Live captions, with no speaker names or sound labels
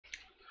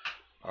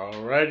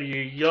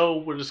Alrighty, yo,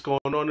 what is going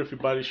on,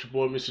 everybody? It's your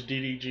boy, Mr.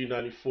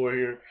 DDG94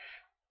 here,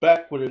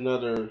 back with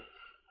another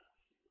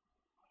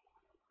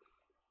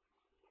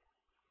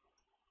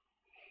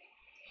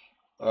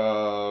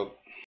uh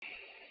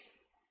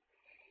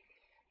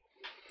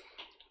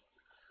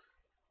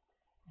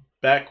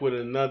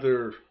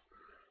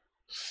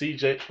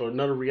CJ or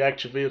another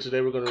reaction video.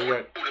 Today we're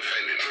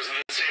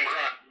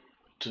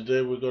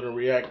gonna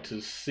react to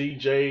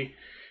CJ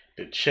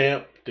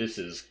Dachamp. This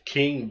is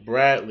King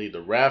Bradley, the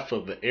Wrath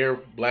of the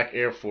Black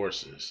Air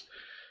Forces.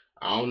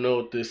 I don't know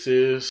what this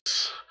is.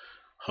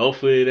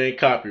 Hopefully it ain't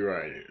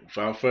copyrighted.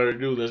 Without further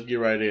ado, let's get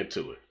right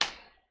into it.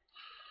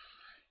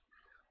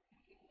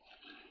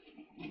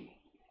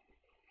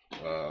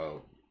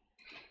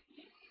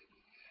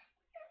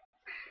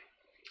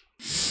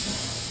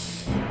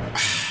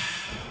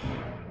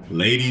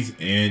 Ladies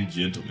and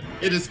gentlemen,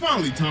 it is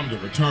finally time to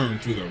return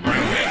to the round.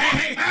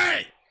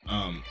 Hey!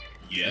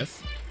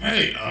 Yes?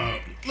 Hey,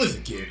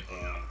 listen, kid,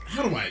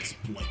 how do I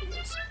explain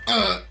this?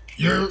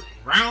 Your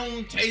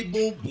round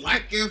table,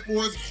 Black Air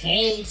Force,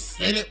 Hall,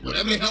 Senate,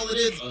 whatever the hell it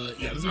is,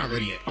 yeah, it's not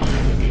ready yet.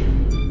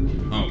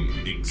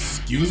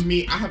 Excuse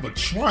me, I have a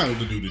trial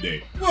to do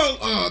today. Well,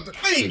 the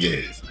thing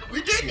is,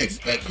 we didn't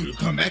expect you to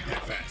come back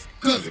that fast.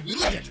 Cause if we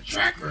look at your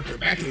track record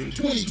back in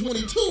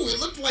 2022, it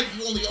looked like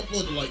you only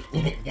uploaded like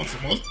once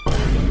a month.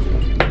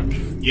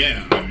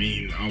 Yeah, I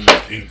mean, I was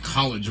in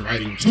college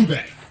writing too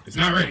bad. It's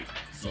not ready.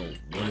 So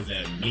what does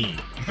that mean?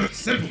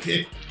 Simple,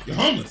 kid. You're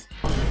homeless.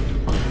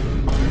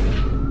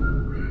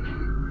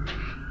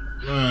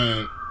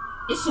 Man,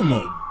 this some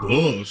more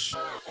bullshit.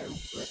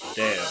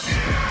 Damn.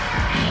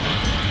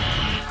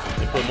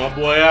 They put my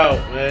boy out,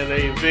 man.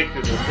 They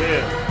evicted him.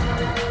 Damn.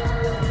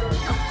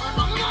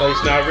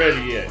 Place not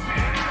ready yet.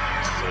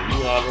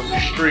 You out on the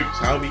streets,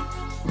 homie.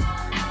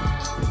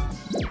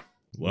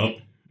 Well,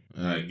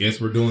 I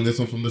guess we're doing this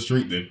one from the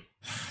street then.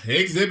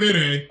 Exhibit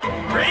A.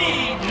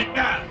 Read!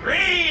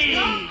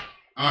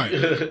 Alright,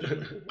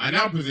 I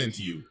now present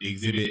to you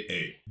Exhibit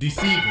A.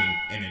 Deceiving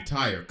an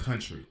entire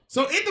country.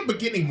 So in the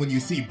beginning when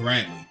you see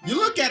Bradley, you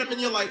look at him and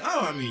you're like,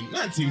 oh, I mean,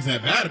 nothing seems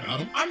that bad about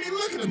him. I mean,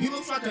 look at him. He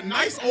looks like a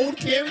nice old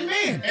caring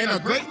man and a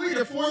great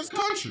leader for his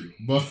country.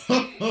 But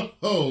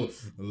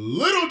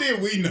little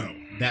did we know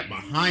that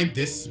behind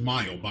this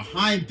smile,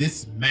 behind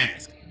this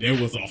mask, there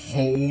was a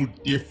whole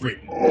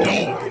different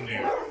dog in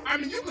there. I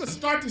mean, you could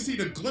start to see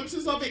the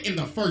glimpses of it in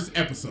the first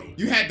episode.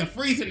 You had the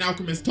freezing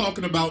alchemist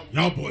talking about,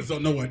 y'all boys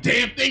don't know a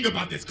damn thing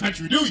about this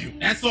country, do you?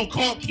 That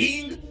so-called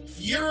king,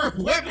 Fuhrer,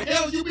 whoever the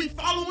hell you be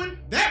following,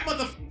 that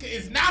motherfucker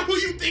is not who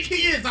you think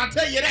he is, I'll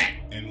tell you that.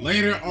 And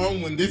later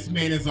on, when this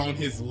man is on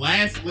his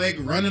last leg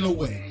running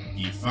away,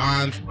 he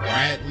finds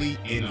Bradley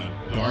in a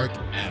dark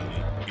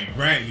alley. And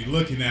Bradley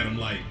looking at him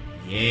like,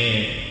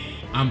 yeah,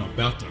 I'm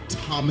about to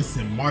Thomas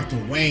and Martha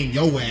Wayne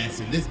your ass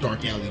in this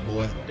dark alley,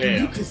 boy. Damn.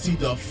 And you can see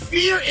the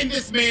fear in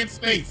this man's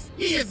face.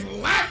 He is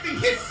laughing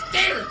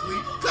hysterically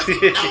because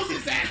he knows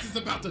his ass is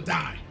about to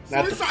die.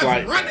 So he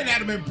starts running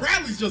at him and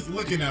Bradley's just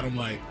looking at him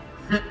like,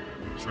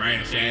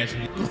 trash ass.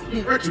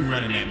 What you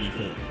running at me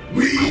for?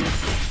 We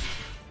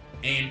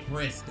and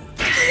Preston.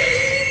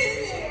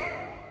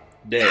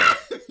 Damn.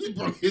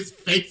 Bro, his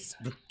face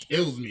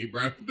kills me,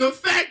 bro. The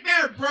fact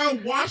that bro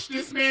watched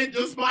this man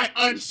just by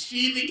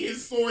unsheathing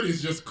his sword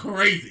is just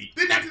crazy.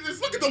 Then after this,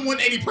 look at the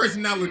 180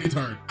 personality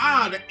turn.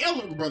 The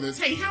Eller brothers.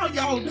 Hey, how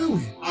y'all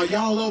doing? Are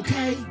y'all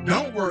okay?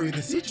 Don't worry,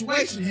 the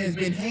situation has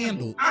been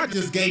handled. I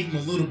just gave him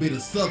a little bit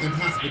of southern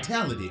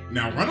hospitality.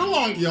 Now run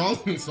along, y'all,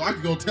 so I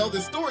can go tell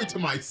this story to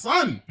my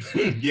son.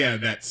 Yeah,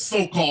 that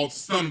so-called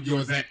son of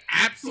yours, that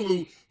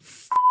absolute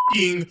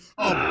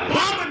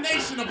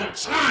abomination of a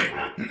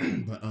child.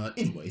 But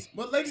anyways,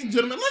 ladies and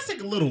gentlemen, let's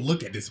take a little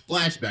look at this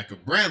flashback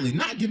of Bradley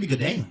not giving a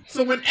damn.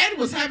 So when Ed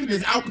was having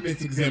his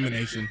alchemist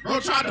examination, bro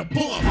tried to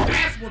pull a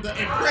fast one to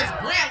impress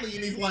Bradley,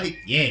 and he's like,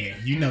 yeah,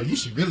 you know, you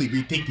should really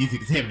rethink these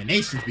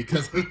examinations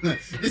because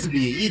this would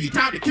be an easy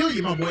time to kill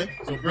you, my boy.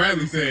 So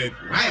Bradley said,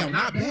 wow,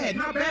 not bad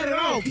at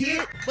all,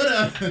 kid.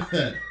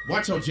 But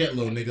watch your jet,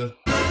 little nigga.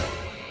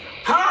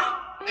 Huh?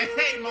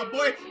 Hey, my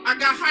boy, I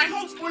got high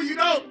hopes for you,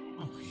 though.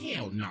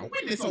 Hell no,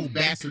 when this old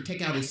bastard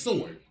take out his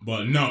sword?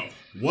 But no,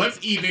 what's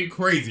even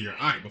crazier?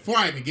 Alright, before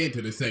I even get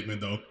into this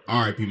segment though,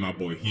 R.I.P. my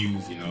boy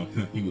Hughes, you know,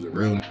 he was a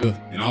real nigga.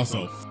 And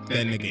also,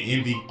 that nigga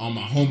Envy, all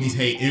my homies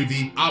hate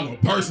Envy. I will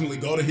personally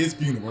go to his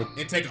funeral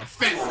and take a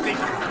fat stick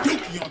of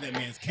dookie on that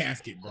man's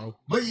casket, bro.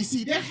 But you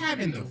see, they're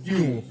having the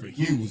funeral for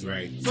Hughes,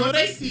 right? So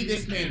they see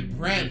this man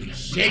Bradley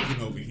shaking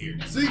over here.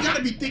 So you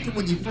gotta be thinking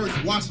when you first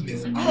watching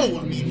this, oh,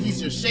 I mean, he's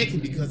just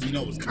shaking because, you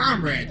know, his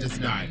comrade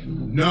just died.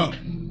 No.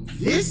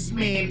 This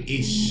man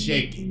is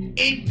shaking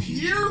in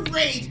pure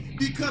rage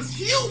because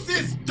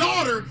Hughes'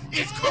 daughter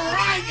is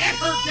crying at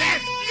her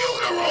dad's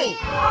funeral!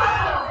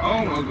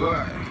 Oh my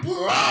god.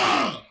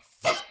 Bruh!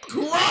 Fuck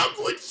wrong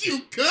with you,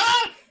 cuz?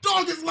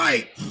 Dog is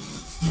like, oh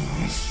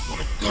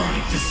my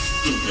god, this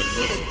stupid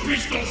little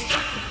bitch don't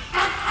stop.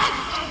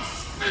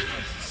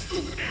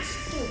 Stupid ass.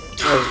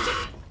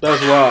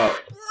 That's wild.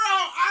 Bro,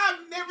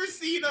 I've never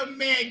seen a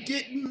man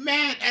get mad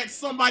mad at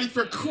somebody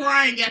for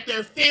crying at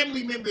their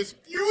family member's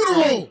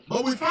funeral.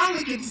 But we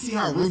finally get to see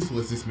how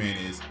ruthless this man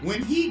is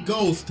when he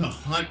goes to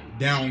hunt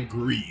down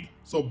greed.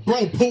 So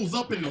bro pulls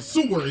up in the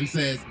sewer and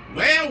says,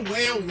 well,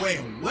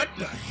 what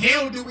the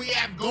hell do we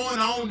have going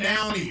on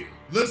down here?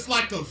 Looks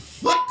like a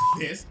fuck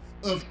fest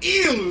of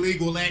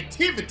illegal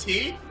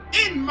activity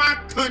in my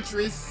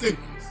country's sewers.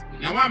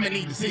 Now I'm gonna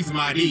need to see some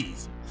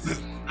IDs.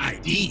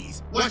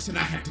 IDs? Why should I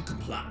have to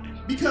comply?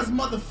 Because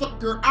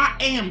motherfucker, I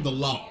am the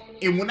law.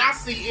 And when I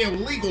see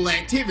illegal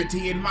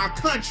activity in my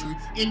country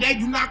and they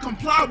do not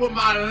comply with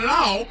my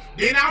law,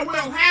 then I will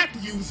have to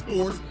use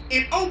force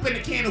and open a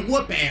can of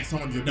whoop ass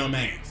on your dumb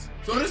ass.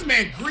 So this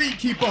man Greed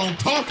keep on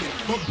talking,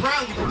 but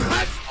Bradley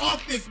cuts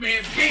off this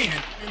man's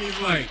hand and he's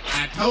like,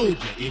 I told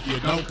you, if you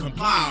don't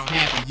comply, I'll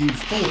have to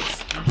use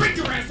force. Now bring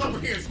your ass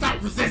over here and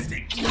stop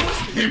resisting.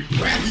 And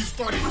Bradley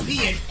started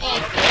peeing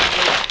off.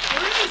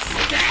 And he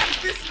just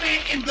stabs this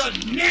man in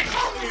the neck.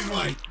 And he's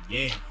like,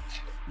 yeah,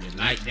 you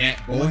like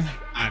that, boy?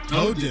 I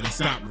told you to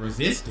stop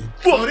resisting.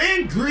 So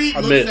then Greed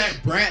looks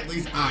at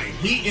Bradley's eye.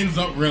 He ends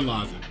up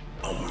realizing,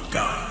 oh my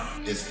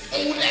God, this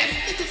old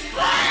ass nigga's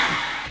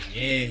Brad.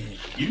 Yeah,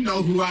 you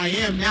know who I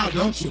am now,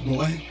 don't you,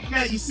 boy?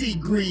 Now you see,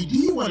 Greed, do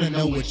you want to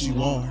know what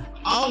you are?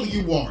 All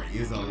you are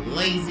is a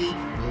lazy,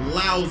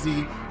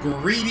 lousy,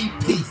 greedy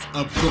piece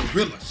of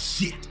gorilla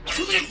shit.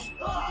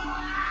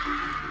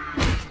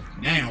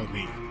 Now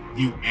then,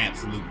 you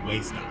absolute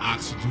waste of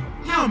oxygen.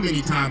 How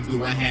many times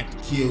do I have to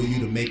kill you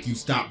to make you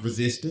stop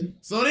resisting?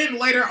 So then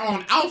later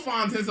on,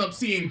 Alphonse ends up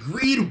seeing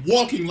Greed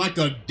walking like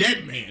a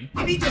dead man,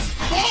 and he just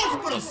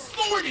falls with a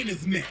sword in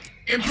his neck.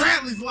 And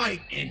Bradley's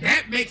like, and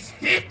that makes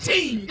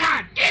 15.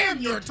 God damn,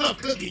 you're a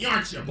tough cookie,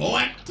 aren't you,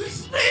 boy?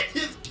 This man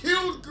has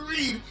killed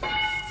Greed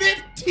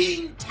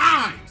 15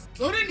 times.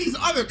 So then these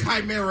other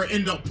Chimera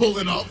end up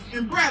pulling up,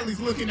 and Bradley's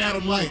looking at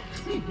him like,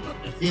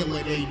 what the hell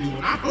are they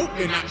doing? I hope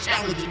they're not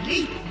challenging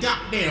me.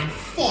 Goddamn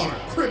fodder,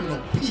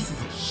 criminal pieces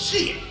of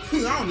shit.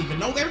 I don't even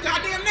know their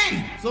goddamn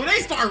name. So they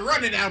start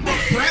running at him, but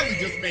Bradley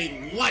just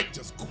made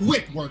just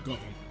quick work of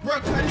him. Bro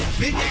cut his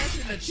big ass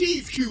into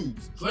cheese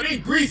cubes. So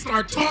then Greed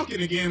start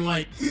talking again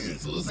like, so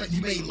it looks like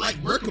you made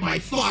light work of my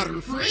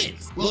fodder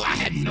friends. Well, I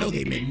have you know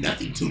they meant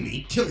nothing to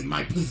me, killing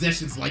my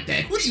possessions like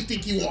that. Who do you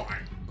think you are?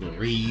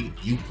 Greed,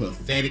 you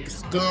pathetic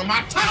scum.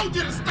 I told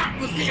you to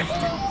stop resisting.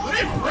 So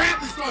then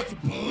Bradley starts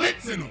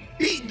blitzing him,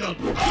 beating the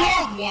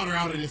dog water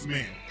out of this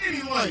man. And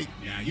he's like,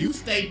 now you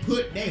stay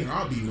put there,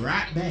 I'll be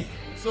right back.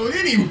 So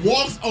then he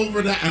walks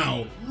over to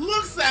Al,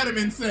 looks at him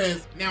and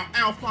says, now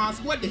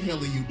Alphonse, what the hell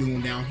are you doing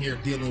down here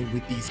dealing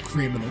with these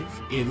criminals?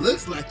 It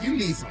looks like you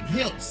need some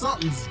help.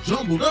 Something's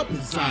jumbled up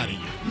inside of you.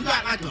 You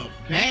got like a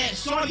bad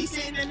shorty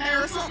sitting in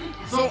there or something?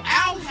 So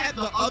Al had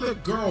the other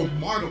girl,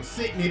 Margot,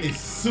 sitting in his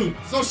suit.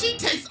 So she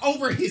takes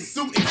over his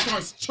suit and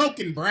starts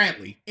choking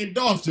Bradley. And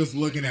Daw's just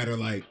looking at her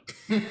like,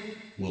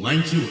 well,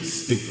 ain't you a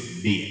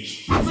stupid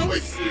bitch? So he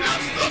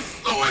snaps the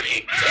sword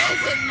and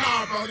kills him.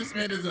 Nah, bro, this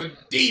man is a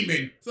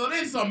demon. So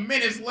then some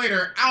minutes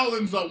later, Al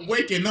ends up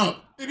waking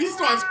up. And he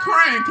starts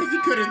crying because he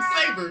couldn't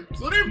save her.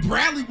 So then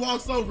Bradley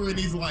walks over and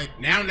he's like,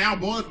 now,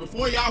 boys,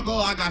 before y'all go,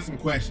 I got some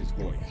questions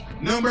for you.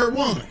 Number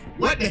 1,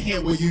 what the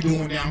hell were you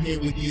doing down here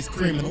with these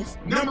criminals?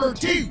 Number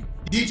 2,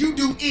 did you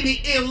do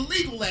any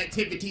illegal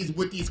activities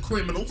with these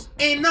criminals?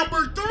 And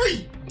number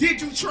 3,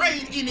 did you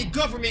trade any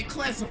government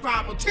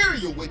classified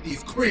material with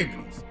these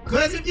criminals?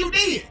 Cause if you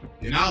did,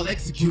 then I'll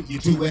execute you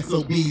 2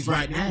 SOBs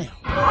right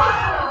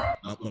now.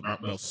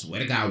 No, swear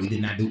to God, we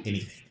did not do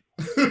anything.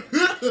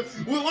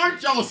 Well,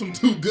 aren't y'all some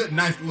 2 good,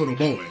 nice little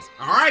boys?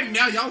 Alright,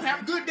 now y'all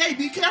have a good day.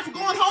 Be careful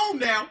going home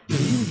now.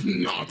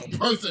 No, the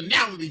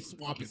personality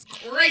swap is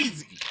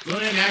crazy. So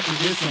then after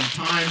this,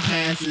 some time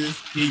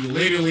passes. He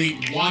literally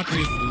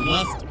watches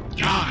Lust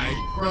die.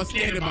 Bro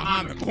standing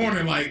behind the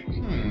corner like,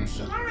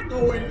 should I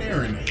go in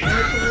there and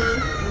help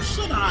her? Or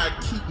should I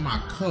keep my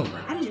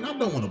cover? I mean, I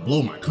don't want to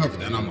blow my cover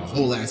down on a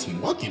whole ass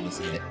homunculus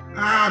head.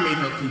 I mean,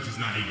 her coochie's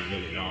not even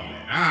really all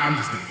that. I'm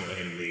just gonna go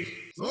ahead and leave.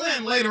 So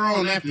then later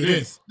on after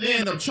this, they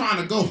end up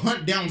trying to go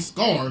hunt down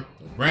Scar.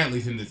 So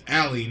Bradley's in this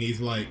alley and he's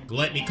like,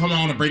 Gluttony, come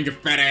on and bring your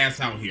fat ass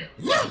out here.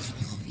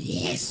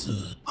 Yes,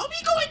 sir. Are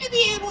we going to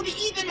be able to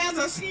eat them as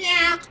a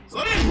snack? So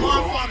then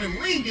Bonfont and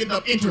Ling end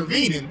up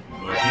intervening.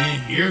 But then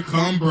here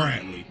come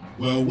Bradley.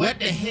 Well, what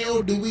the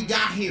hell do we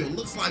got here?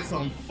 Looks like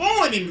some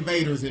foreign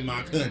invaders in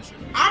my country.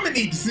 I'ma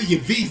need to see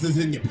your visas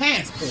and your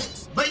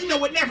passports. But you know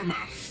what? Never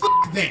mind.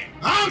 Fuck that.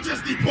 I'll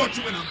just deport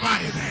you in a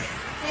body bag.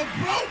 So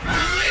bro,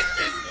 blitz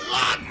this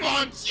lock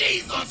on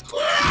Jesus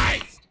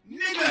Christ!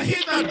 Nigga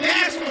hit the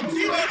dash from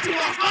 0 to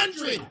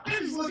 100. And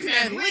he's looking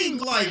at Ling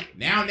like,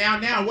 now,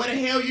 where the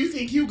hell you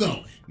think you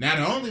going? Now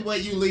the only way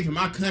you leaving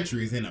my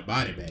country is in a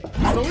body bag.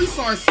 So he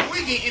starts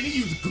swinging and he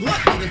used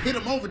Gluttony to hit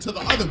him over to the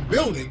other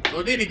building.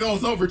 So then he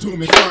goes over to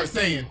him and starts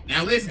saying,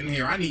 now listen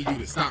here, I need you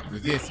to stop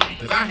resisting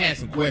because I had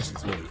some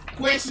questions for you.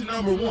 Question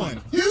number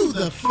 1, who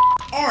the f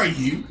are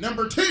you?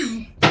 Number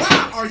 2,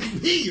 why are you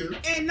here?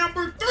 And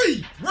number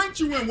 3, weren't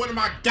you in one of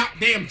my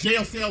goddamn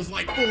jail cells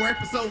like 4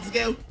 episodes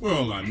ago?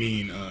 Well, I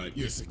mean,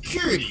 your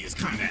security is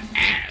kinda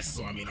ass,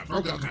 so I mean, I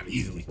broke out kinda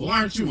easily. Well,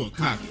 aren't you a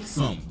cocky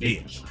son of a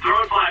bitch?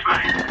 Throwing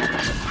flashbang.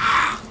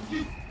 Ah,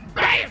 you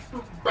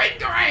bastard! Bring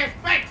your ass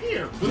back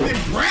here! But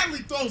then Bradley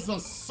throws a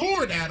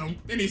sword at him,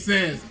 and he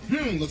says,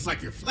 looks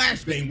like your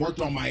flashbang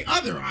worked on my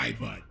other eye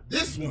butt.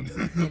 This one,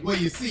 well,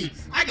 you see,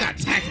 I got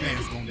tack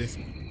mask on this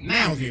one.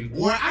 Now then,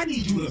 boy, I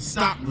need you to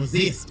stop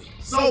resisting.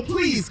 So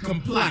please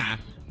comply,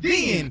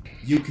 then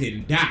you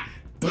can die.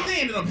 But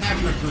they ended up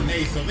having a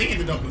grenade, so they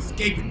ended up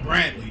escaping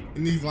Bradley.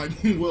 And he's like,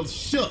 well,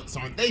 shucks,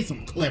 aren't they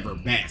some clever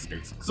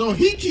bastards? So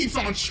he keeps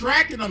on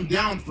tracking them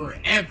down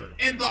forever.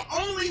 And the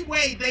only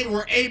way they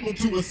were able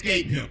to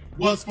escape him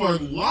was for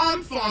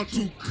L'Enfant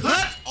to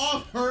cut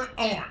off her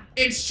arm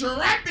and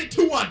strap it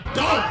to a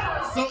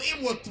dog so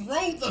it would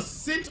throw the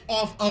scent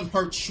off of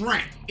her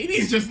track. And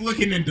he's just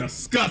looking in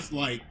disgust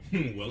like,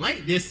 well,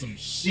 ain't this some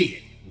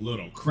shit,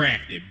 little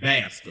crafty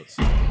bastards.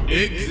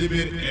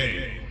 Exhibit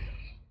A.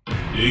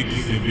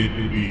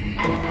 Exhibit B.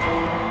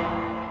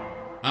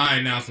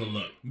 Alright, now so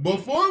look,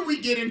 before we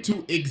get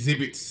into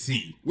Exhibit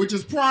C, which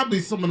is probably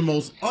some of the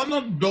most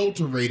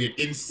unadulterated,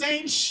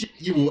 insane shit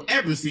you will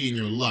ever see in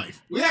your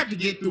life, we have to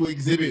get through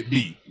Exhibit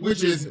B,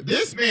 which is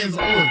this man's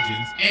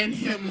origins and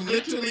him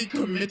literally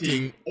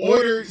committing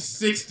Order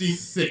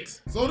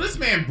 66. So this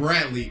man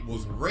Bradley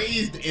was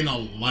raised in a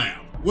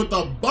lab with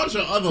a bunch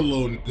of other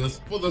little niggas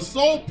for the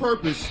sole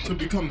purpose to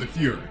become the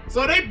Fuhrer.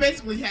 So they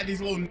basically had these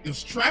little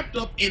niggas trapped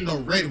up in the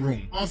Red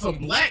Room on some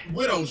Black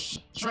Widow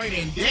shit,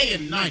 training day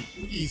and night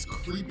with these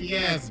creepy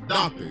ass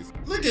doctors.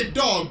 Look at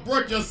dog,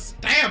 bro just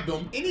stabbed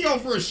him and he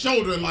over his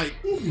shoulder like,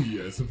 oh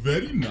yes,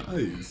 very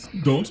nice.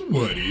 Don't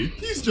worry,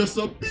 he's just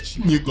a bitch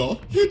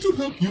nigga here to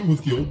help you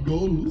with your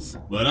goals.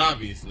 But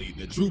obviously,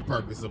 the true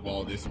purpose of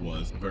all this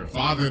was for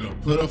father to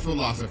put a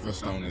philosopher's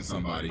stone in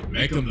somebody,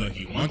 make him the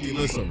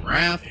homunculus of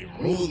wrath, and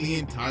rule the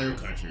entire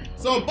country.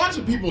 So a bunch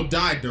of people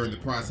died during the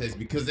process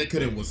because they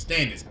couldn't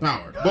withstand his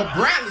power. But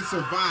Bradley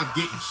survived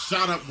getting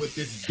shot up with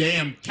this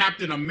damn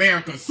Captain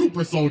America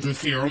super soldier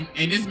serum,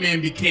 and this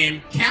man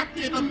became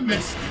Captain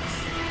Amestus.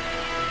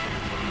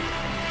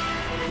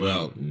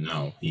 Well,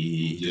 no,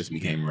 he just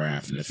became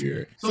Wrath and the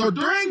Fury. So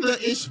during the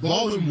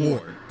Ishvalan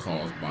War,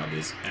 caused by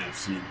this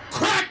absolute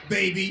crack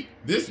baby,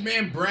 this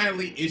man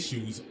Bradley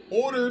issues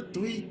Order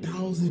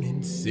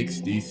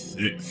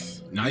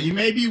 3066. Now you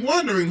may be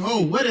wondering,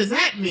 oh, what does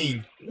that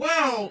mean?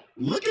 Well,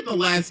 look at the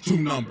last 2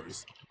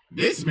 numbers.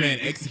 This man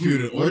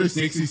executed Order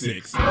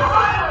 66.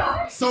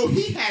 So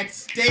he had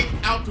state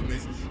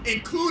alchemists,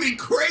 including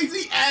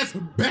crazy ass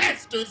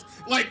bastards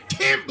like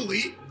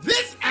Kimberly,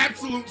 this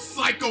absolute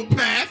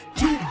psychopath,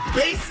 to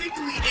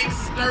basically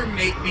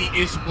exterminate the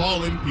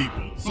Ishvalan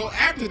people. So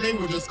after they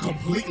were just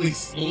completely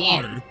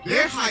slaughtered,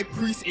 their high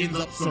priest ends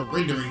up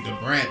surrendering to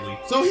Bradley.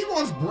 So he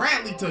wants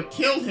Bradley to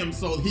kill him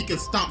so he can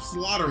stop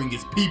slaughtering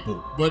his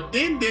people. But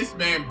then this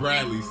man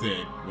Bradley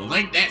said, well,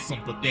 ain't that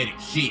some pathetic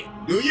shit?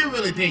 Do you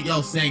really think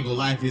your single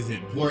life is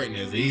important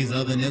as these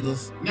other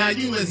niggas? Now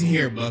you listen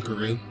here,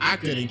 buckaroo. I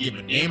couldn't give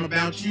a damn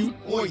about you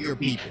or your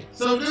people.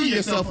 So do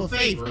yourself a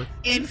favor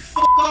and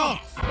fuck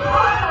off.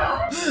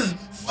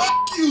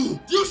 Fuck you!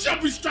 You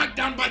shall be struck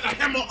down by the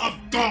hammer of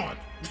God.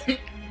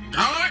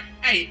 God?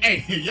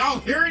 Hey, y'all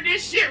hearing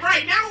this shit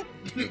right now?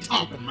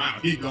 Talking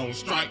about he gonna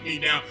strike me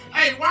down.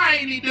 Hey, why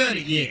ain't he done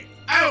it yet?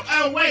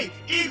 Oh, wait,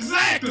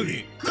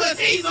 exactly. Cause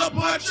he's a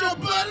bunch of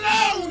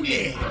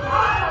baloney.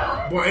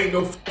 Boy, ain't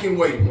no fucking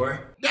way, boy.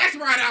 That's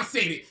right, I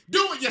said it.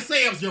 Do it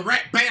yourselves, you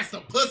rat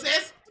bastard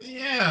pussies.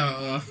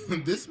 Yeah,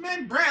 this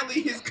man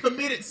Bradley has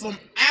committed some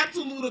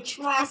absolute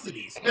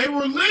atrocities. They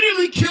were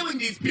literally killing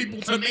these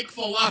people to make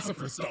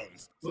philosopher's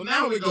stones. So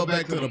now we go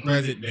back to the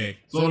present day.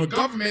 So the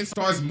government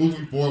starts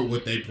moving forward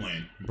with their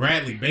plan.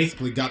 Bradley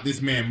basically got this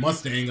man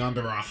Mustang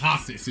under a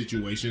hostage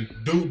situation.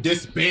 Dude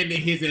disbanded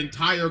his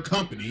entire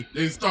company,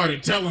 then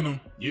started telling him,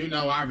 you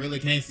know, I really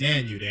can't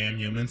stand you damn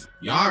humans.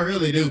 Y'all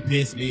really do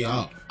piss me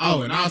off.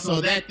 Oh, and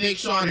also that thick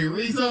shorty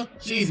Risa,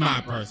 she's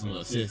my personal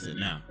assistant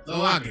now.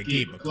 So I could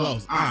keep a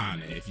close eye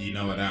on her, if you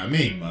know what I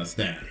mean,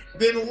 Mustang.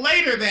 Then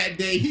later that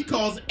day, he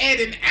calls Ed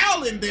and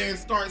Al in there and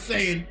starts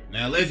saying,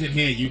 now listen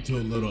here, you two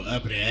little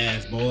uppity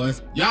ass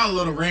boys. Y'all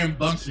little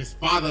rambunctious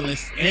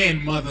fatherless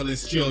and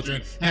motherless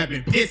children have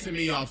been pissing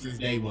me off since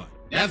day one.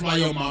 That's why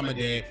your mama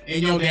dead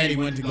and your daddy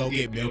went to go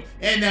get milk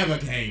and never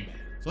came back.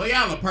 So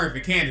y'all are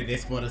perfect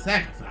candidates for the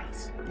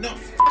sacrifice. No,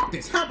 fuck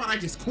this. How about I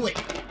just quit?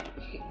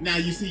 Now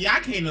you see, I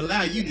can't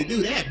allow you to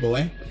do that,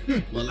 boy.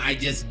 Well, I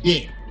just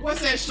did.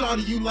 What's that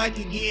shorty you like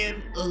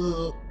again?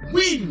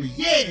 Winry.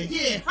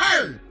 Yeah,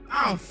 her.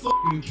 I'll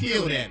fucking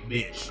kill that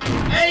bitch.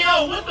 Hey,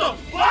 yo, what the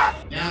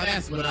fuck? Now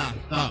that's what I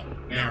thought.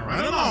 Now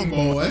run along,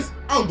 boys.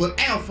 Oh, but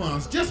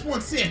Alphonse, just 1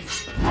 second.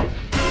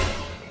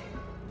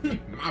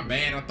 my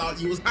bad. I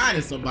thought you was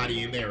hiding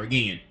somebody in there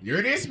again.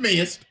 You're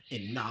dismissed.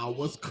 And nah,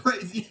 what's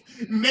crazy?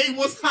 May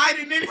was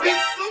hiding in his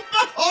suit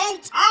the whole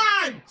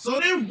time.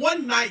 So then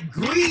one night,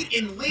 Greed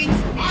in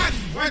Link's body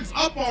runs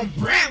up on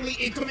Bradley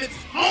and commits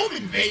home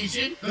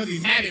invasion because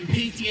he's having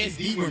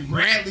PTSD when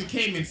Bradley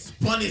came and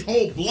spun his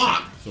whole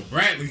block. So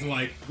Bradley's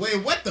like,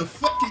 wait, what the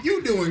fuck are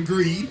you doing,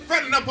 Greed?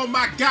 Running up on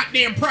my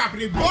goddamn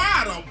property, boy,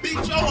 I'll beat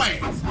your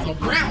ass. So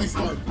Bradley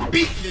started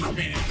beating this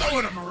man,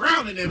 throwing him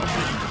around and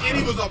everything. And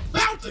he was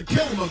about to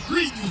kill him, but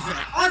Greed used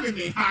that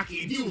argument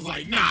hockey, and he was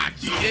like, nah,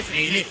 G, this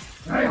ain't it.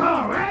 Hey,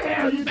 ho, where the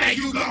hell you Think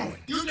you going?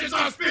 You just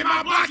gonna spin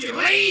my block and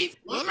leave?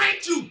 Well,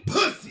 ain't you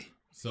pussy?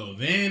 So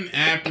then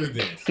after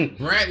this,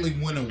 Bradley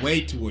went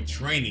away to a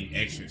training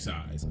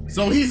exercise.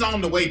 So he's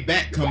on the way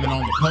back coming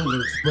on the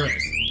Polar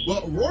Express.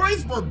 But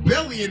Roy's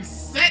rebellion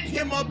set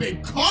him up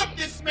and caught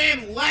this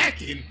man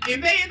lacking,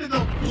 and they ended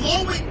up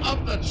blowing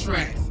up the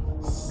tracks,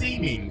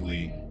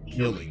 seemingly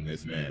killing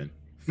this man.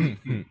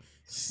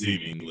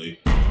 Seemingly.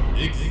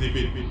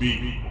 Exhibit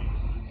B.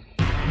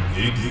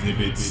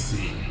 Exhibit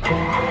C.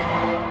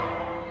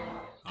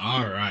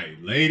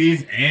 Alright,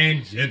 ladies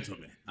and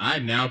gentlemen, I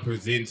now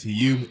present to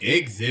you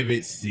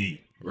Exhibit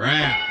C,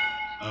 Wrath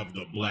of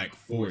the Black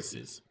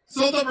Forces.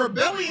 So the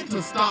rebellion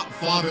to stop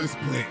Father's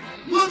plan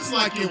looks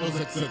like it was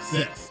a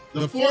success.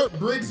 The Fort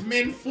Briggs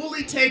men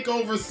fully take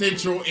over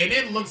Central and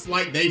it looks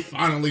like they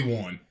finally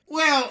won.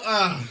 Well,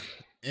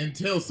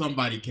 until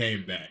somebody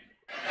came back.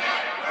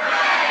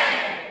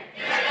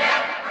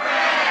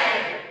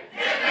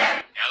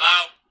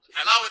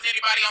 Hello, is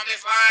anybody on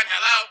this line?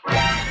 Hello?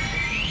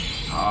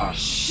 Oh,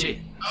 shit.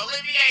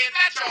 Olivier, is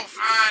that your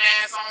fine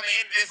ass on the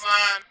end of this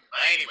line?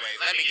 But anyway,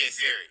 let me get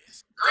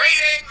serious.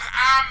 Greetings,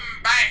 I'm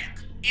back.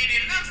 And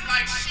it looks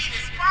like shit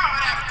is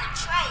spiraling out of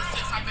control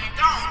since I've been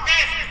gone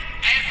missing.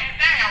 As of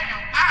now,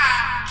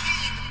 I,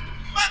 King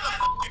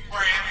motherfucking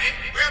Bradley,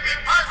 will be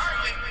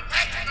personally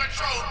taking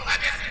control of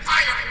this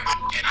entire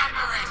fucking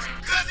operation.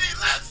 Cause it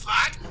looks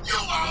like you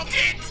all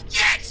didn't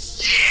get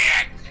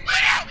shit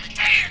without me,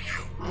 can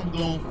you? I'm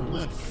going for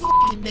one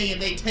fucking day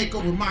and they take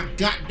over my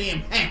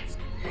goddamn house.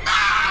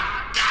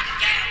 My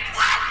goddamn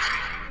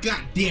property!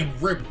 Goddamn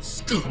rebel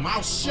scum,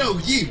 I'll show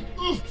you.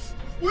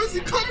 Where's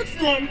he coming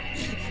from?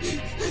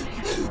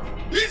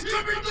 He's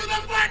coming through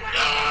the front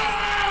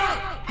door!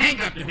 Hang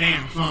up the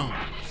damn phone.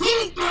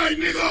 Salute my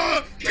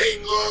nigga,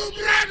 King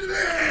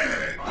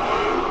Bradley!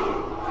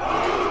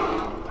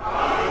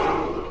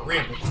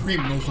 Rebel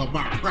criminals on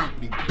my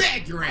property,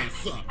 bag your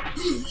ass up.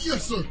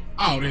 Yes, sir.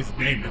 All this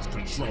damage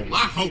control.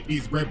 I hope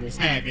these rebels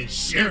have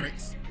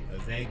insurance,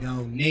 cause they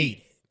gon' need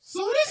it. So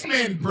this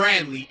man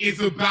Bradley is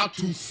about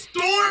to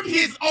storm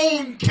his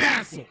own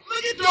castle.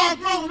 Look at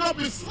dog rolling up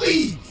his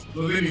sleeves.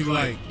 So then he's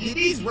like, yeah,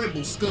 these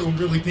rebel scum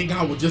really think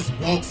I would just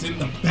walk in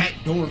the back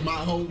door of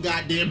my own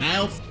goddamn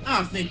house?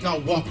 I think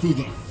I'll walk through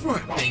the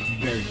front, thank you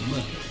very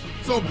much.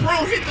 So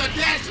bro hit the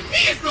dash and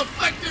he is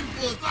deflecting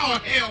bullets. Oh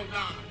hell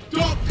nah.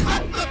 Dog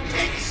cut the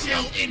pink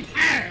shell in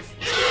half.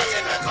 And look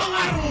at the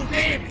collateral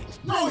damage.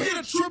 Bro hit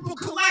a triple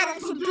collat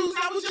on some dudes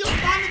that was just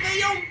minding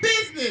their own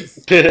business.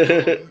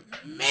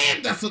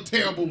 Man, that's a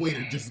terrible way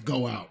to just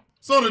go out.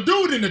 So the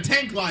dude in the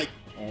tank like,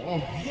 oh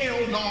hell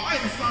no, I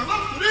ain't signed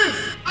up for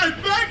this. I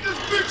backed this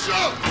bitch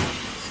up.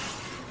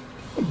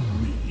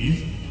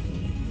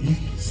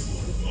 Breathe,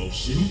 slow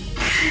motion.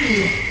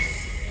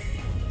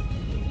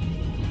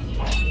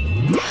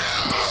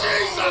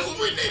 Jesus,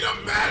 we need a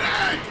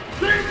medic.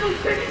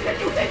 Can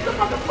you take the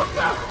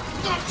motherfucker?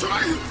 I'm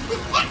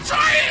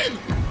trying.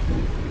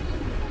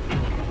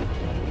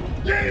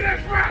 Yeah,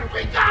 that's right.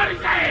 We got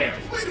his ass.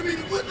 Wait a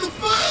minute, what the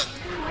fuck?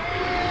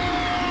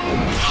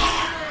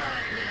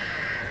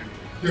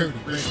 Dirty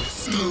rebel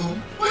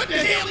scum. What the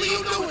hell are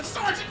you doing,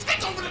 Sergeant?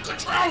 Take over the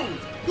controls.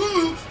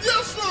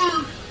 Yes,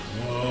 sir.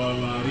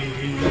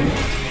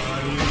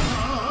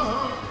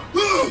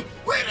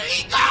 Where did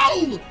he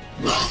go?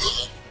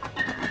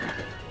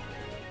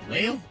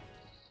 Well,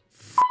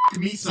 f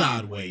me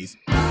sideways.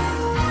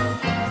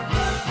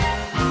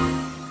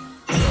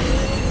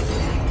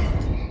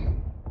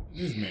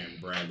 This man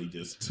Bradley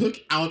just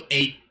took out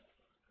a...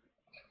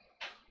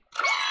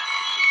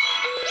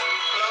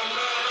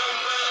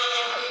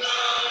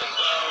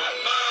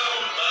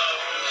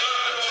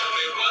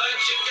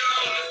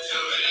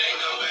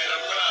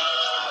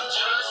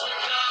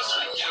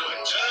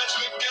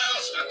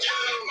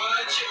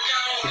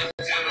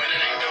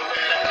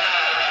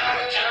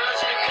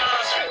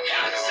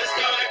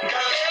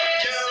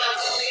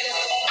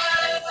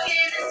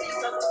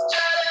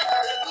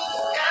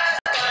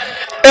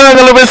 And I'm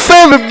gonna miss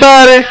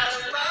everybody.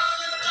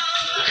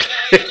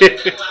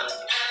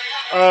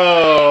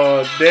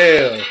 Oh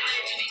damn!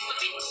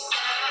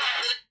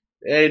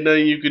 Ain't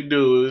nothing you can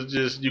do. It's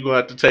just you gonna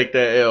have to take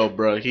that L,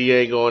 bro. He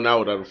ain't going out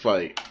without a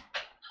fight.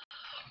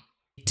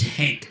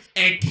 Tank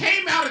and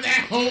came out of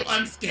that hole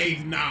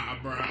unscathed, nah,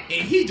 bro.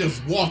 And he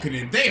just walking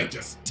in, they are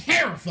just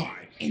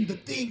terrified. And the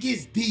thing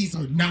is, these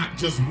are not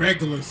just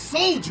regular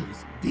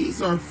soldiers.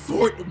 These are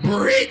Fort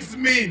Briggs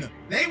men.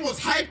 They was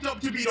hyped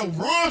up to be the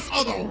rawest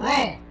of the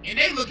raw. And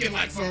they looking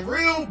like some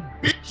real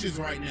bitches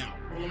right now.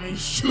 Well, I mean,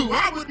 shoot,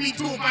 I would be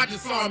too if I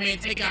just saw a man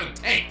take out a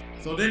tank.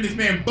 So then this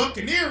man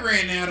Buccaneer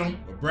ran at him.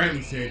 But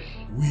Bradley said,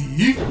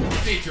 "We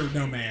sit your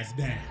dumb ass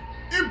down."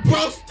 And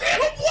bro still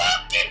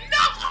walking. No.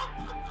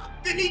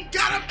 Then he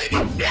got up and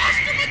he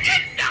dashed him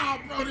again. Nah,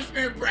 bro, this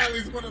man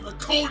Bradley's one of the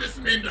coldest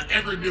men to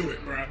ever do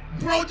it, bro.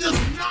 Bro just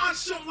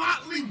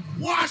nonchalantly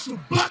washed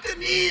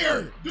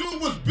Buccaneer.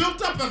 Dude was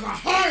built up as a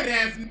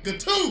hard-ass nigga,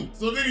 too.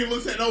 So then he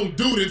looks at old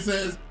dude and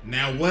says,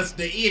 "Now what's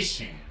the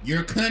issue?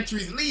 Your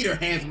country's leader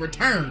has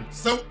returned.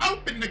 So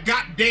open the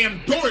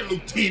goddamn door,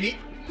 Lieutenant."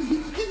 I'm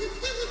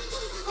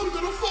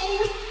gonna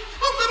fold.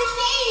 I'm gonna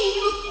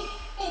fold.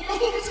 Oh, my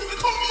homie's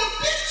gonna call me a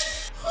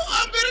bitch.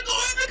 I better go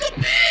ahead and make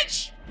a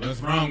bitch.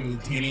 What's wrong,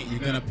 Lieutenant? You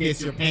gonna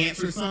piss your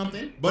pants or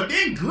something? But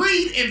then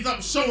Greed ends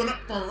up showing up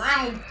for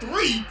round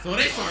 3, so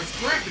they start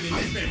scrapping, and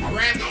this man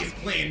Bradley is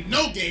playing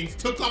no games,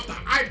 took off the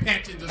eye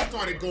patch and just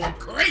started going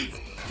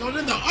crazy. So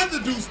then the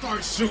other dude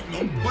starts shooting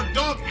him, but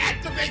Dog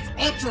activates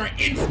Ultra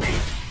Instinct,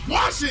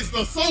 washes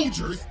the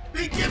soldiers,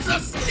 then gives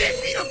a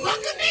sniffy to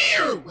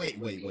Buccaneer.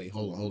 Wait,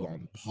 hold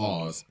on,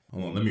 pause.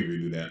 Hold on, let me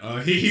redo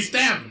that. He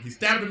stabbed him. He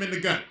stabbed him in the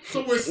gut.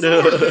 So we're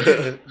swords in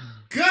his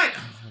gut.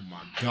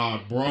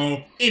 God,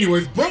 bro.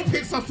 Anyways, bro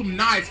picks up some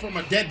knives from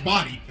a dead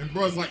body, and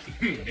bro's like,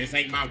 this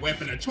ain't my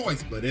weapon of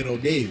choice, but it'll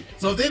do.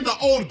 So then the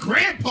old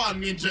grandpa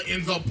ninja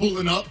ends up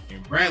pulling up,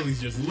 and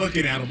Bradley's just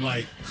looking at him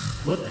like,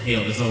 what the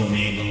hell this old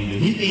man gonna do?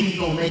 He think he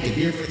gonna make a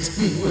difference?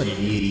 What an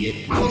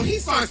idiot. So he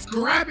starts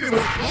scrapping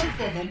with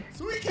both of them,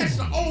 so he catches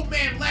the old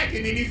man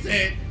lacking, and he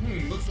said,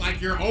 looks like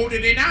you're older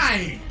than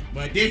I am,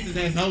 but this is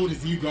as old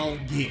as you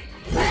gonna get.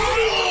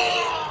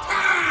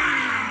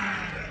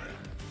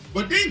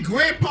 But then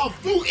Grandpa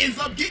Fu ends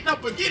up getting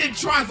up again and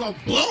tries to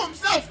blow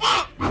himself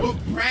up. But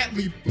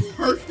Bradley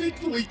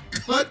perfectly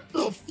cut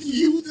the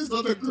fuses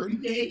of the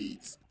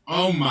grenades.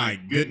 Oh my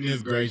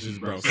goodness gracious,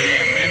 bro. So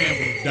yeah,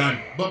 man was done.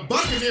 But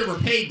Buccaneer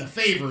repaid the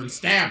favor and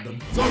stabbed him.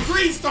 So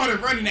Green started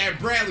running at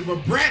Bradley,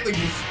 but Bradley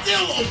was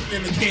still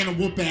opening the can of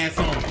whoop ass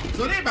on him.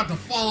 So they're about to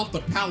fall off the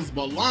palace,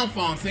 but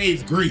L'Enfant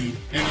saves Greed,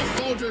 and the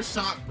soldier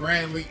shot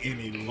Bradley and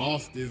he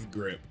lost his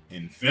grip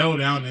and fell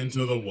down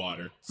into the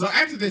water. So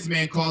after this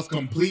man caused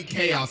complete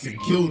chaos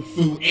and killed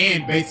Fu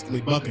and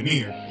basically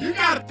Buccaneer, you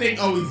gotta think,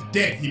 oh, he's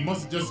dead. He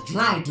must have just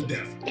drowned to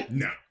death.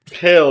 No.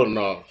 Hell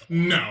no.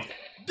 No.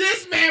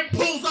 This man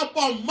pulls up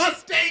on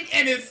Mustang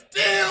and is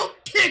still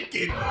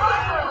kicking.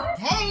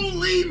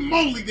 Holy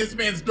moly, this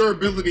man's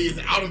durability is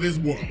out of this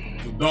world.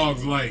 The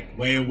dog's like,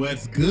 well,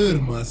 what's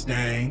good,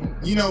 Mustang?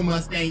 You know,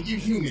 Mustang, you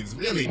humans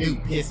really do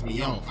piss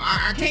me off.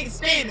 I can't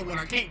stand it when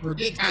I can't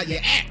predict how you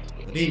act.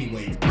 But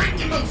anyways, bring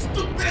your little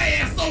stupid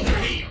ass over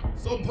here.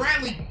 So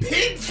Bradley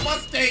pins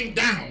Mustang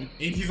down,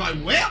 and he's like,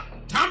 well,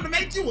 time to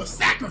make you a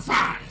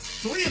sacrifice.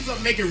 So he ends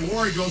up making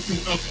Rory go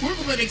through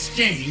equivalent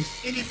exchange,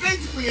 and he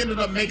basically ended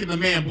up making the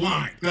man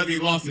blind because he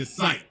lost his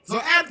sight. So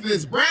after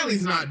this,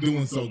 Bradley's not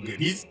doing so good.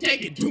 He's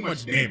taking too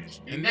much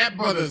damage, and that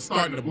brother is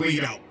starting to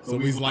bleed out. So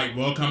he's like,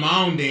 well, come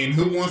on then.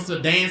 Who wants to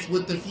dance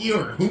with the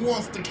Fuhrer? Who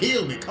wants to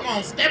kill me? Come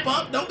on, step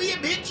up. Don't be a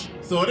bitch.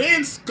 So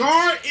then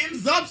Scar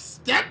ends up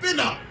stepping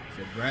up.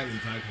 So Bradley's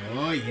like,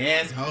 oh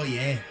yes, oh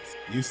yes.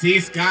 You see,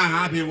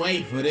 Sky, I've been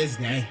waiting for this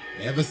day.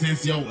 Ever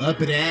since your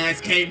uppity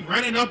ass came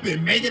running up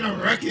and making a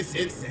ruckus,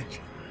 etc.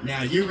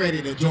 Now you ready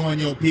to join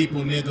your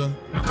people, nigga?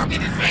 Now come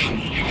get this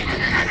thing.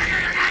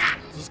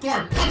 So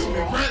Scar punched him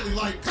and Bradley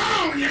like,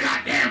 come on, you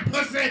goddamn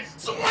pussy,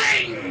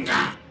 swing!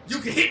 You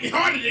can hit me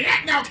harder than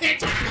that now,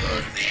 can't you,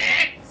 pussy?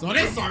 So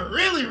they start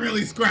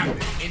really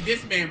scrapping. And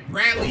this man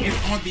Bradley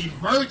is on the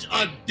verge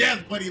of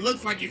death, but he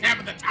looks like he's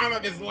having the time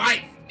of his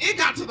life. It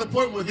got to the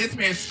point where this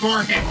man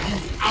Scar had to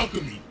use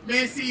alchemy.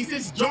 Man sees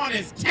this joint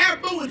is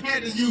taboo and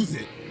had to use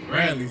it.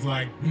 Bradley's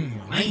like,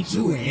 ain't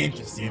you an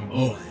interesting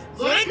boy?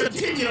 So they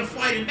continue to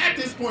fight, and at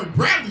this point,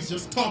 Bradley's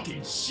just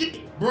talking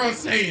shit. Bruh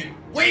saying,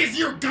 where's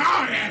your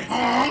god at,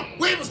 huh?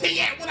 Where was he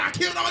at when I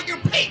killed all your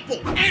people?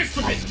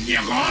 Answer me,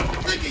 nigga.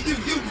 Look at you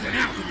using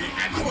alchemy.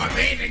 Have you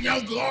abandoned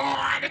your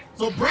god?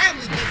 So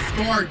Bradley gets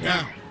Scarred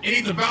down, and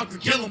he's about to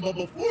kill him, but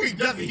before he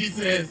does it, he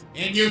says,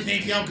 and you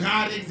think your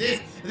god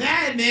exists?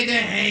 That nigga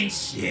ain't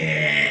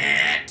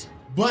shit.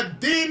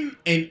 But then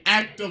an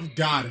act of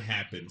God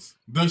happens.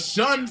 The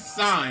Shun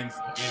signs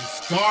and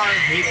Scar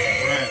hits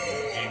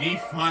Bradley, and he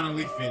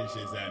finally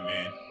finishes that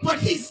man. But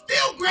he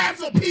still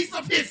grabs a piece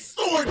of his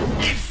sword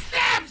and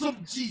stabs him.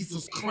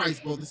 Jesus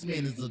Christ, bro, this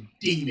man is a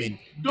demon.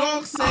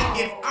 Dog said,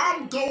 if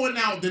I'm going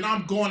out, then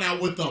I'm going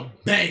out with a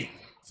bang.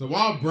 So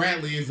while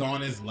Bradley is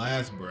on his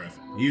last breath,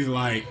 he's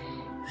like,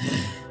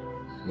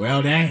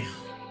 well, damn,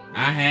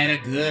 I had a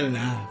good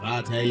life,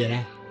 I'll tell you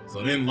that.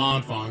 So then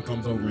L'Enfant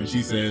comes over and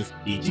she says,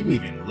 did you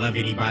even love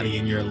anybody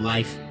in your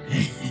life?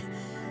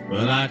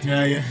 Well, I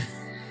tell you,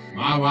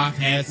 my wife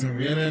had some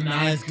really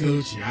nice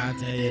coochie, I'll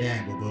tell you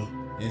that, boo-boo.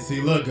 And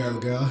see, look,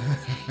 girl.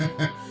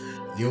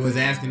 You was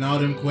asking all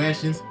them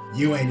questions.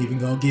 You ain't even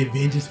gonna get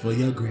vengeance for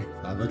your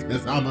grandfather,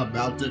 because I'm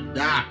about to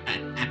die.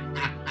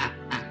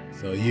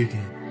 So you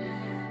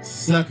can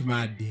suck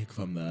my dick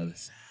from the other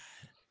side.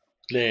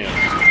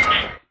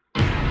 Damn.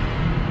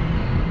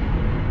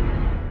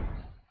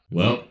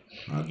 Well,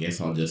 I guess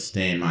I'll just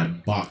stay in my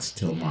box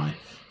till my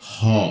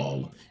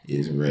haul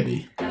is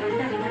ready.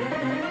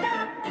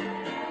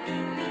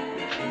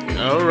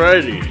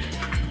 Alrighty.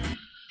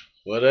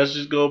 Well, that's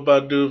just go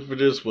about do it for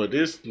this one.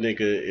 This nigga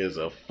is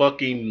a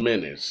fucking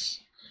menace.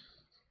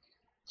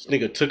 This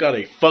nigga took out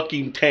a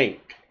fucking tank.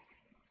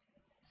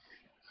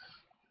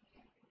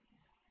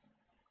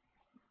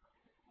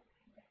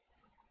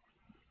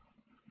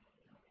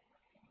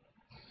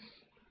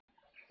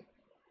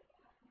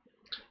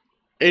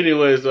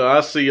 Anyways,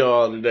 I'll see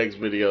y'all in the next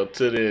video.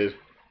 Till then,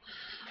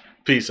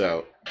 peace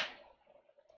out.